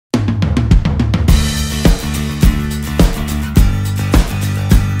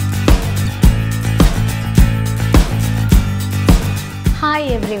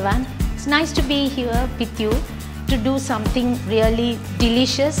everyone. It's nice to be here with you to do something really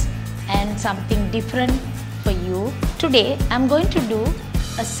delicious and something different for you. Today I'm going to do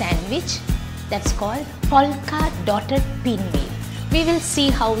a sandwich that's called Polka Dotted Pinwheel. We will see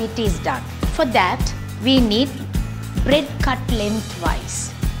how it is done. For that we need bread cut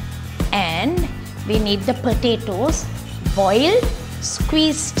lengthwise and we need the potatoes boiled,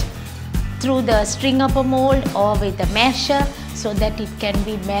 squeezed through the string up a mold or with a masher so that it can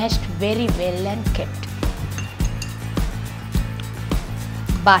be mashed very well and kept.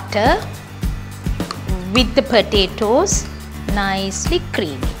 Butter with the potatoes, nicely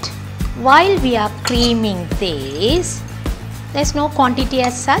cream it. While we are creaming this, there's no quantity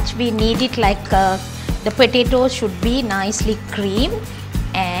as such, we need it like the potatoes should be nicely creamed,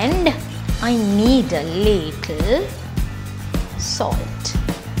 and I need a little salt,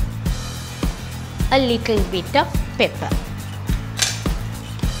 a little bit of pepper.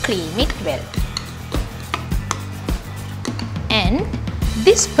 Cream it well. And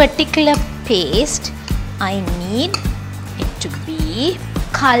this particular paste, I need it to be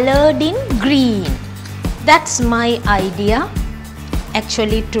colored in green. That's my idea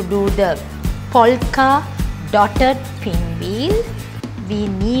actually to do the polka dotted pinwheel. We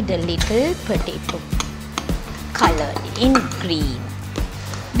need a little potato colored in green.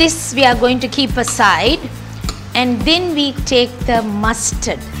 This we are going to keep aside, and then we take the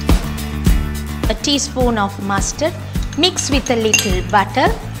mustard, a teaspoon of mustard, mix with a little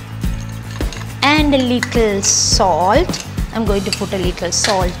butter and a little salt. I'm going to put a little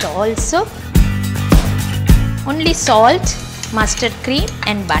salt also. Only salt, mustard cream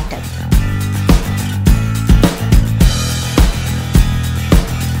and butter.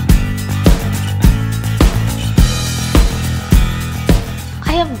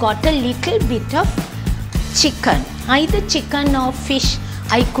 I have got a little bit of chicken, either chicken or fish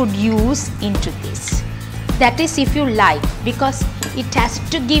I could use into this. That is if you like, because it has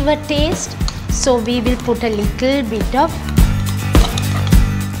to give a taste, so we will put a little bit of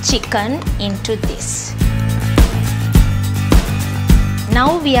chicken into this.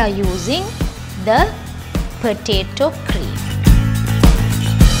 Now we are using the potato cream.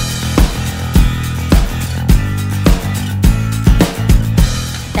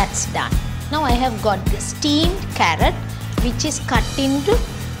 That's done. Now I have got the steamed carrot, which is cut into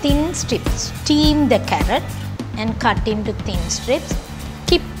thin strips. Steam the carrot and cut into thin strips,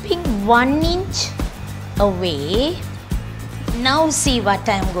 keeping 1 inch away. Now see what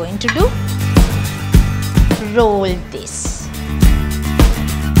I am going to do. Roll this.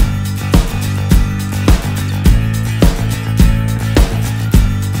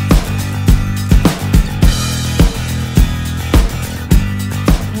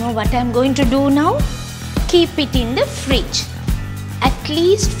 What I am going to do now, keep it in the fridge at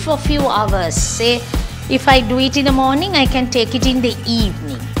least for few hours. Say if I do it in the morning, I can take it in the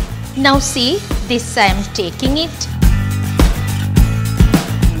evening. Now see, this I am taking it.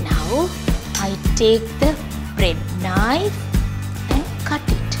 Now I take the bread knife and cut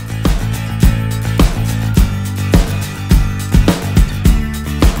it.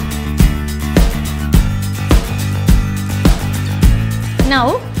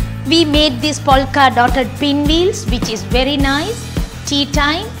 Now we made these polka dotted pinwheels, which is very nice. Tea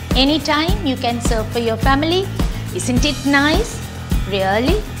time, anytime you can serve for your family. Isn't it nice?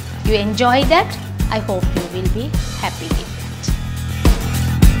 Really? You enjoy that? I hope you will be happy with it.